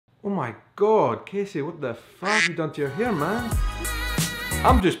Oh my god, Casey, what the fuck have you done to your hair, man?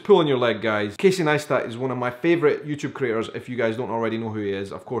 I'm just pulling your leg, guys. Casey Neistat is one of my favorite YouTube creators. If you guys don't already know who he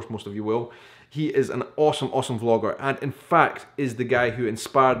is, of course most of you will. He is an awesome vlogger, and in fact is the guy who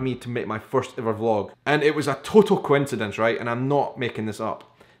inspired me to make my first ever vlog. And it was a total coincidence, right? And I'm not making this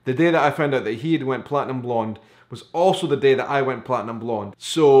up. The day that I found out that he had went platinum blonde was also the day that I went platinum blonde.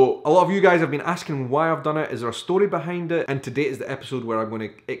 So a lot of you guys have been asking why I've done it. Is there a story behind it? And today is the episode where I'm going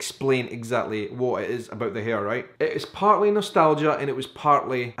to explain exactly what it is about the hair, right? It is partly nostalgia and it was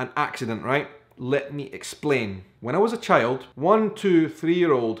partly an accident, right? Let me explain. When I was a child, 1, 2,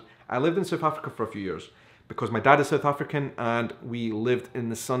 3-year-old, I lived in South Africa for a few years because my dad is South African and we lived in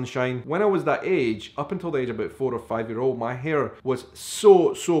the sunshine. When I was that age, up until the age of about 4 or 5-year-old, my hair was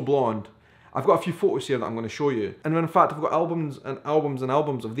so blonde. I've got a few photos here that I'm going to show you. And in fact, I've got albums and albums and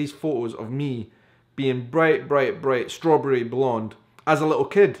albums of these photos of me being bright strawberry blonde as a little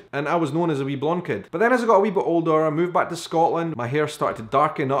kid. And I was known as a wee blonde kid. But then as I got a wee bit older, I moved back to Scotland. My hair started to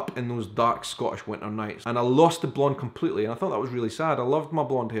darken up in those dark Scottish winter nights. And I lost the blonde completely. And I thought that was really sad. I loved my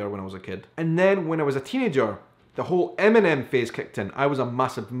blonde hair when I was a kid. And then when I was a teenager, the whole Eminem phase kicked in. I was a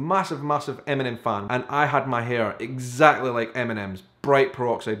massive Eminem fan. And I had my hair exactly like Eminem's. Bright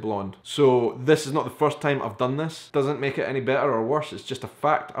peroxide blonde. So this is not the first time I've done this. Doesn't make it any better or worse. It's just a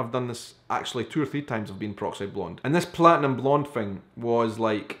fact. I've done this actually 2 or 3 times. I've been peroxide blonde. And this platinum blonde thing was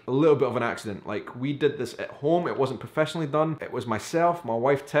like a little bit of an accident. Like we did this at home. It wasn't professionally done. It was myself, my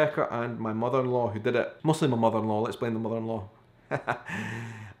wife Tekka, and my mother-in-law who did it. Mostly my mother-in-law. Let's blame the mother-in-law.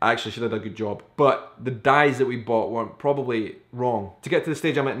 Actually, she did a good job. But the dyes that we bought weren't probably wrong. To get to the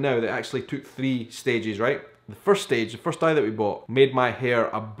stage I'm at now, they actually took 3 stages, right? The first stage, the first dye that we bought, made my hair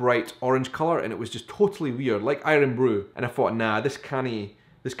a bright orange colour and it was just totally weird, like iron brew. And I thought, nah, this can't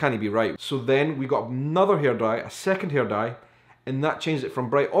be right. So then we got another hair dye, a second hair dye, and that changed it from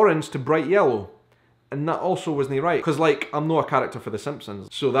bright orange to bright yellow. And that also wasn't right, because like, I'm not a character for The Simpsons,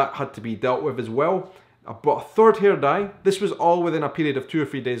 so that had to be dealt with as well. I bought a third hair dye. This was all within a period of 2 or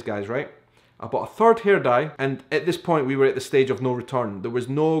 3 days, guys, right? I bought a third hair dye, and at this point we were at the stage of no return. There was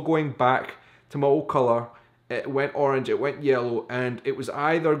no going back to my old colour. It went orange, it went yellow, and it was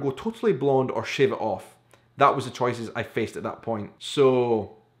either go totally blonde or shave it off. That was the choices I faced at that point.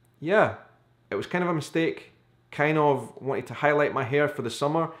 So, yeah, it was kind of a mistake. Kind of wanted to highlight my hair for the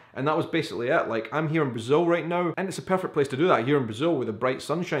summer, and that was basically it. Like, I'm here in Brazil right now, and it's a perfect place to do that, here in Brazil with the bright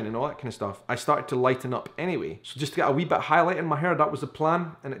sunshine and all that kind of stuff. I started to lighten up anyway. So just to get a wee bit highlight in my hair, that was the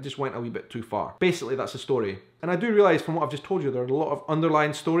plan, and it just went a wee bit too far. Basically, that's the story. And I do realise from what I've just told you, there are a lot of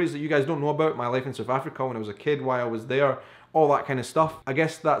underlying stories that you guys don't know about. My life in South Africa when I was a kid, why I was there, all that kind of stuff. I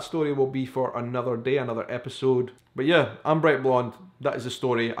guess that story will be for another day, another episode. But yeah, I'm bright blonde. That is the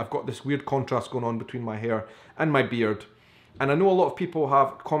story. I've got this weird contrast going on between my hair and my beard. And I know a lot of people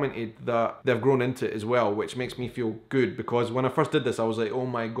have commented that they've grown into it as well, which makes me feel good, because when I first did this, I was like, oh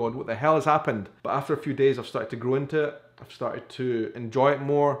my god, what the hell has happened? But after a few days, I've started to grow into it. I've started to enjoy it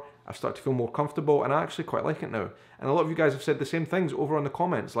more. I've started to feel more comfortable, and I actually quite like it now. And a lot of you guys have said the same things over on the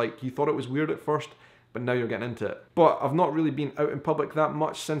comments, like you thought it was weird at first, but now you're getting into it. But I've not really been out in public that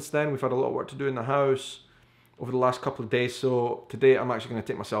much since then. We've had a lot of work to do in the house over the last couple of days, so today I'm actually going to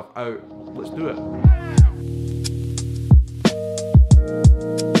take myself out. Let's do it.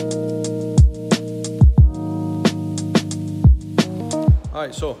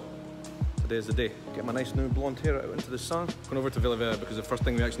 Alright, so today is the day. Get my nice new blonde hair out into the sun. Going over to Vila Velha because the first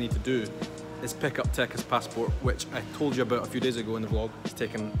thing we actually need to do is pick up Tekka's passport, which I told you about a few days ago in the vlog. It's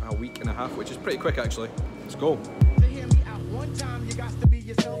taken a week and a half, which is pretty quick actually. Let's go.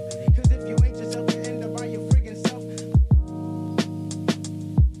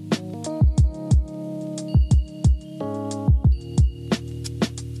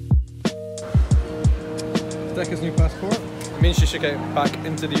 Tekka's new passport. It means she should get back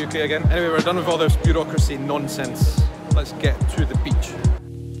into the UK again. Anyway, we're done with all this bureaucracy nonsense. Let's get to the beach.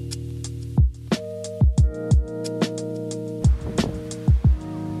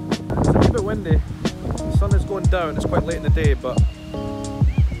 It's a wee bit windy. The sun is going down. It's quite late in the day, but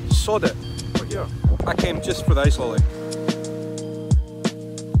sod it. We're here. I came just for the ice lolly.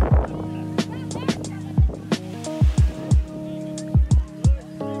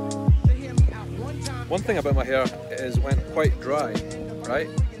 One thing about my hair is it went quite dry, right?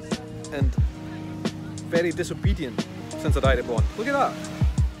 And very disobedient since I dyed it blonde. Look at that.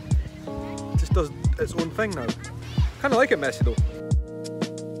 It just does its own thing now. Kind of like it messy though.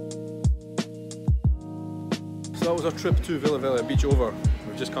 So that was our trip to Vila Velha beach over.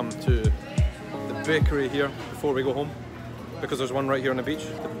 We've just come to the bakery here before we go home, because there's one right here on the beach.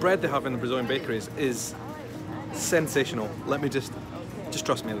 The bread they have in the Brazilian bakeries is sensational. Let me just Just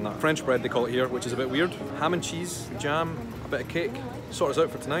trust me on that. French bread they call it here, which is a bit weird. Ham and cheese, jam, a bit of cake. Sort us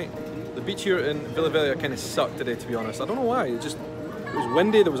out for tonight. The beach here in Villa kind of sucked today, to be honest. I don't know why. It was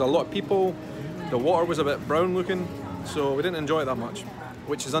windy, there was a lot of people. The water was a bit brown looking, so we didn't enjoy it that much,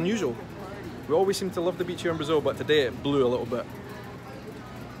 which is unusual. We always seem to love the beach here in Brazil, but today it blew a little bit.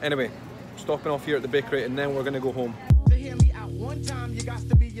 Anyway, stopping off here at the bakery and then we're gonna go home. To hear me out one time, you got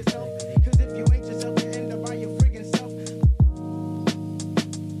to be yourself. Cause if you ain't yourself, you end up by your friggin' self.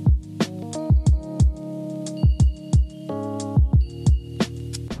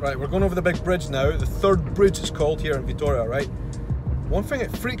 Right, we're going over the big bridge now. The third bridge it's called here in Vitória, right? One thing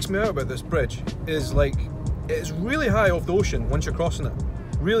that freaks me out about this bridge is like, it's really high off the ocean once you're crossing it.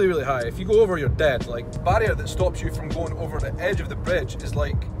 Really, really high. If you go over, you're dead. Like, the barrier that stops you from going over the edge of the bridge is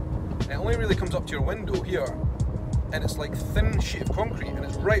like, it only really comes up to your window here, and it's like thin sheet of concrete, and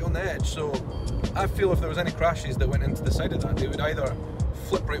it's right on the edge. So I feel if there was any crashes that went into the side of that, they would either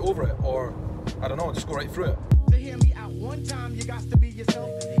flip right over it, or I don't know, just go right through it. To hear me out one time, you got to be yourself.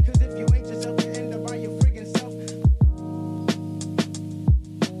 Cause if you ain't yourself, you end up by your friggin' self.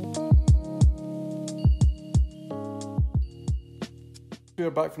 We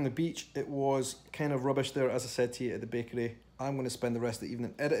are back from the beach. It was kind of rubbish there, as I said to you, at the bakery. I'm going to spend the rest of the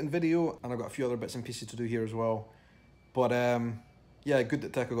evening editing video, and I've got a few other bits and pieces to do here as well. But yeah, good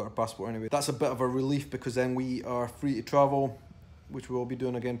that Tekka got her passport anyway. That's a bit of a relief, because then we are free to travel, which we will be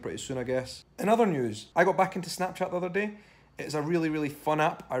doing again pretty soon, I guess. In other news, I got back into Snapchat the other day. It's a really, really fun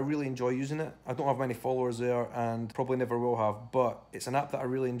app. I really enjoy using it. I don't have many followers there and probably never will have, but it's an app that I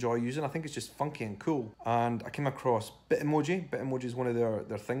really enjoy using. I think it's just funky and cool. And I came across Bitmoji. Bitmoji is one of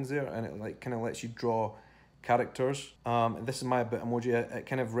their things there, and it like kind of lets you draw characters. And this is my Bitmoji. It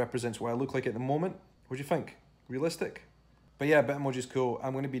kind of represents what I look like at the moment. What do you think? Realistic? But yeah, Bitmoji is cool.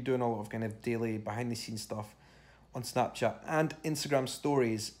 I'm going to be doing a lot of kind of daily behind the scenes stuff on Snapchat and Instagram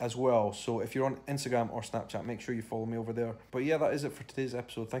stories as well. So if you're on Instagram or Snapchat, make sure you follow me over there. But yeah, that is it for today's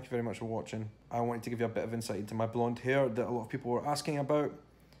episode. Thank you very much for watching. I wanted to give you a bit of insight into my blonde hair that a lot of people were asking about,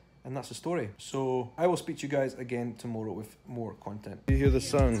 and that's the story. So I will speak to you guys again tomorrow with more content. You hear the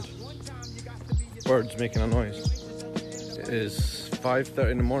sound? Birds making a noise. It is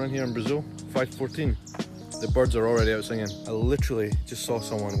 5:30 in the morning here in Brazil, 5:14. The birds are already out singing. I literally just saw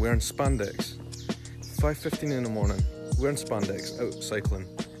someone wearing spandex. 5:15 in the morning, wearing spandex, out cycling,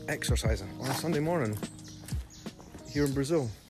 exercising on a Sunday morning here in Brazil.